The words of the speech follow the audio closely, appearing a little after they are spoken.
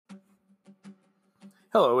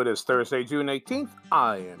Hello, it is Thursday, June 18th.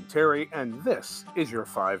 I am Terry, and this is your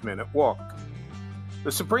 5-minute walk.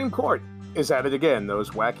 The Supreme Court is at it again. Those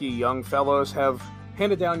wacky young fellows have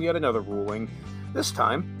handed down yet another ruling. This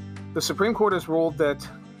time, the Supreme Court has ruled that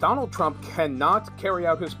Donald Trump cannot carry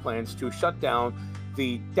out his plans to shut down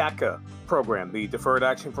the DACA program, the Deferred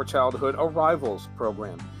Action for Childhood Arrivals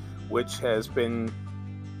program, which has been,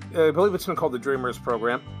 I believe it's been called the Dreamers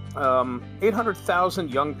program.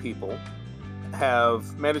 800,000 young people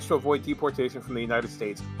have managed to avoid deportation from the United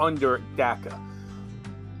States under DACA.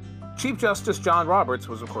 Chief Justice John Roberts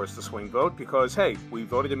was, of course, the swing vote because, hey, we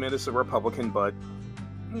voted him in as a Republican, but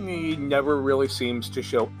he never really seems to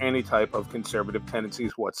show any type of conservative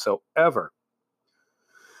tendencies whatsoever.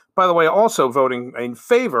 By the way, also voting in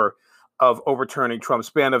favor of overturning Trump's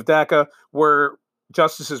ban of DACA were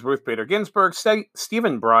Justices Ruth Bader Ginsburg,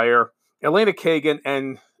 Stephen Breyer, Elena Kagan,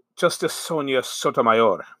 and Justice Sonia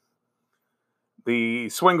Sotomayor. The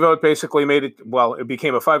swing vote basically it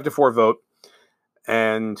became a 5-4 vote,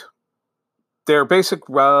 and their basic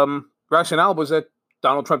rationale was that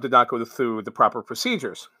Donald Trump did not go through the proper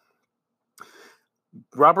procedures.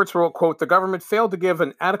 Roberts wrote, quote, "The government failed to give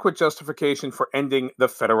an adequate justification for ending the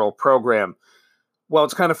federal program." Well,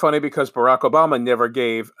 it's kind of funny because Barack Obama never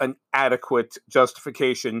gave an adequate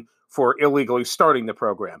justification for illegally starting the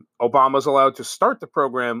program. Obama's allowed to start the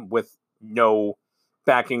program with no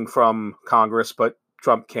backing from Congress, but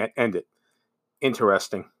Trump can't end it.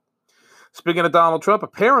 Interesting. Speaking of Donald Trump,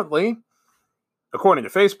 apparently, according to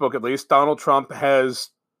Facebook at least, Donald Trump has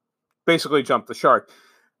basically jumped the shark.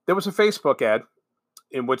 There was a Facebook ad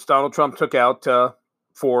in which Donald Trump took out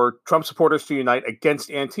for Trump supporters to unite against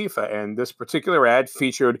Antifa, and this particular ad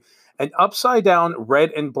featured an upside-down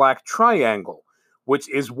red and black triangle, which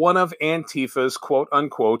is one of Antifa's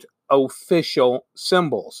quote-unquote official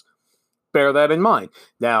symbols. Bear that in mind.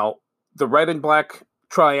 Now, the red and black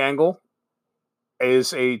triangle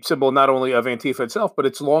is a symbol not only of Antifa itself, but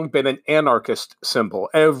it's long been an anarchist symbol.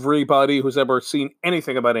 Everybody who's ever seen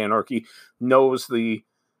anything about anarchy knows the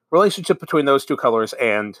relationship between those two colors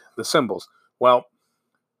and the symbols. Well,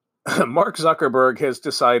 Mark Zuckerberg has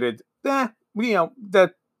decided, that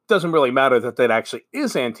doesn't really matter that actually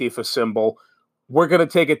is Antifa's symbol. We're going to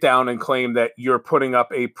take it down and claim that you're putting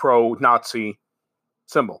up a pro-Nazi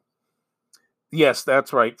symbol. Yes,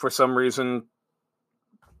 that's right. For some reason,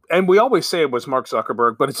 and we always say it was Mark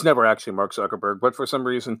Zuckerberg, but it's never actually Mark Zuckerberg. But for some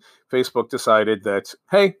reason, Facebook decided that,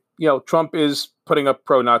 hey, Trump is putting up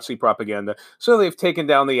pro-Nazi propaganda. So they've taken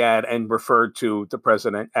down the ad and referred to the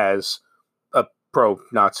president as a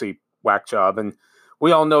pro-Nazi whack job. And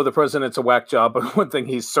we all know the president's a whack job, but one thing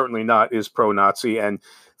he's certainly not is pro-Nazi. And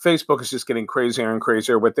Facebook is just getting crazier and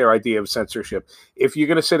crazier with their idea of censorship. If you're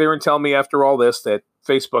going to sit here and tell me after all this that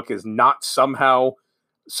Facebook is not somehow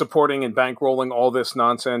supporting and bankrolling all this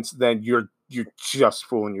nonsense, then you're just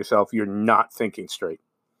fooling yourself. You're not thinking straight.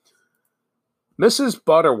 Mrs.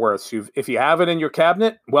 Butterworth, if you have it in your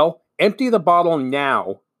cabinet, well, empty the bottle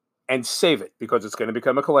now and save it because it's going to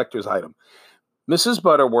become a collector's item. Mrs.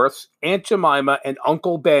 Butterworth's, Aunt Jemima, and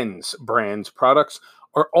Uncle Ben's brands products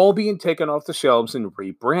are all being taken off the shelves and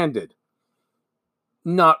rebranded.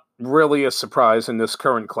 Not really a surprise in this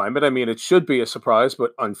current climate. I mean, it should be a surprise,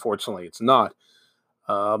 but unfortunately it's not.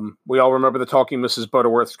 We all remember the Talking Mrs.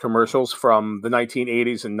 Butterworth commercials from the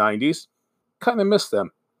 1980s and 90s. Kind of miss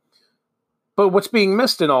them. But what's being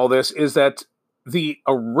missed in all this is that the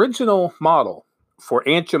original model for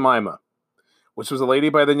Aunt Jemima, which was a lady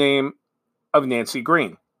by the name of Nancy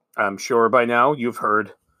Green. I'm sure by now you've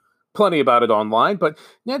heard plenty about it online, but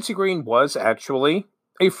Nancy Green was actually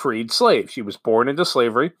a freed slave. She was born into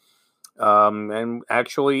slavery and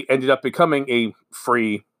actually ended up becoming a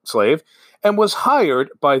free slave and was hired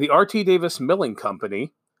by the R.T. Davis Milling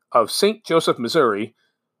Company of St. Joseph, Missouri,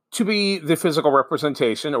 to be the physical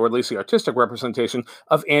representation, or at least the artistic representation,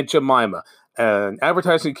 of Aunt Jemima, an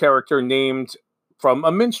advertising character named from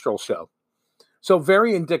a minstrel show. So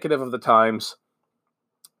very indicative of the times.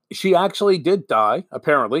 She actually did die,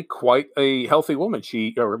 apparently, quite a healthy woman.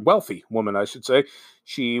 Or wealthy woman, I should say.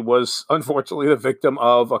 She was, unfortunately, the victim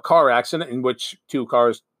of a car accident in which two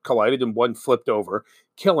cars collided and one flipped over,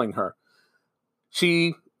 killing her.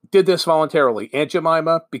 She did this voluntarily. Aunt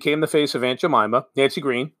Jemima became the face of Aunt Jemima. Nancy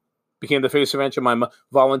Green became the face of Aunt Jemima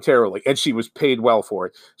voluntarily, and she was paid well for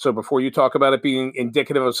it. So before you talk about it being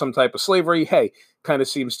indicative of some type of slavery, hey, kind of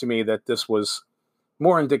seems to me that this was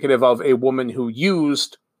more indicative of a woman who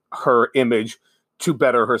used her image to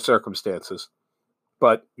better her circumstances.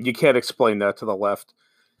 But you can't explain that to the left.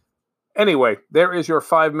 Anyway, there is your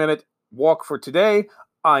 5-minute walk for today.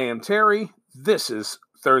 I am Terry. This is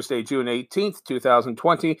Thursday, June 18th,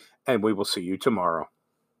 2020, and we will see you tomorrow.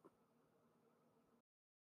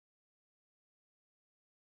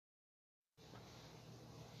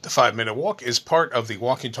 The 5-Minute Walk is part of the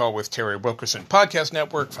Walking Tall with Terry Wilkerson podcast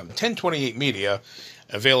network from 1028 Media,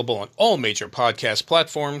 available on all major podcast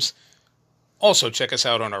platforms. Also, check us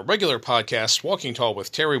out on our regular podcasts, Walking Tall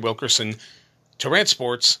with Terry Wilkerson, Tarrant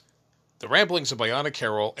Sports, The Ramblings of Bionic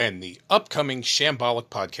Carol, and the upcoming Shambolic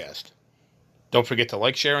podcast. Don't forget to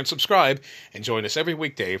like, share, and subscribe, and join us every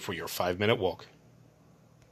weekday for your 5-Minute Walk.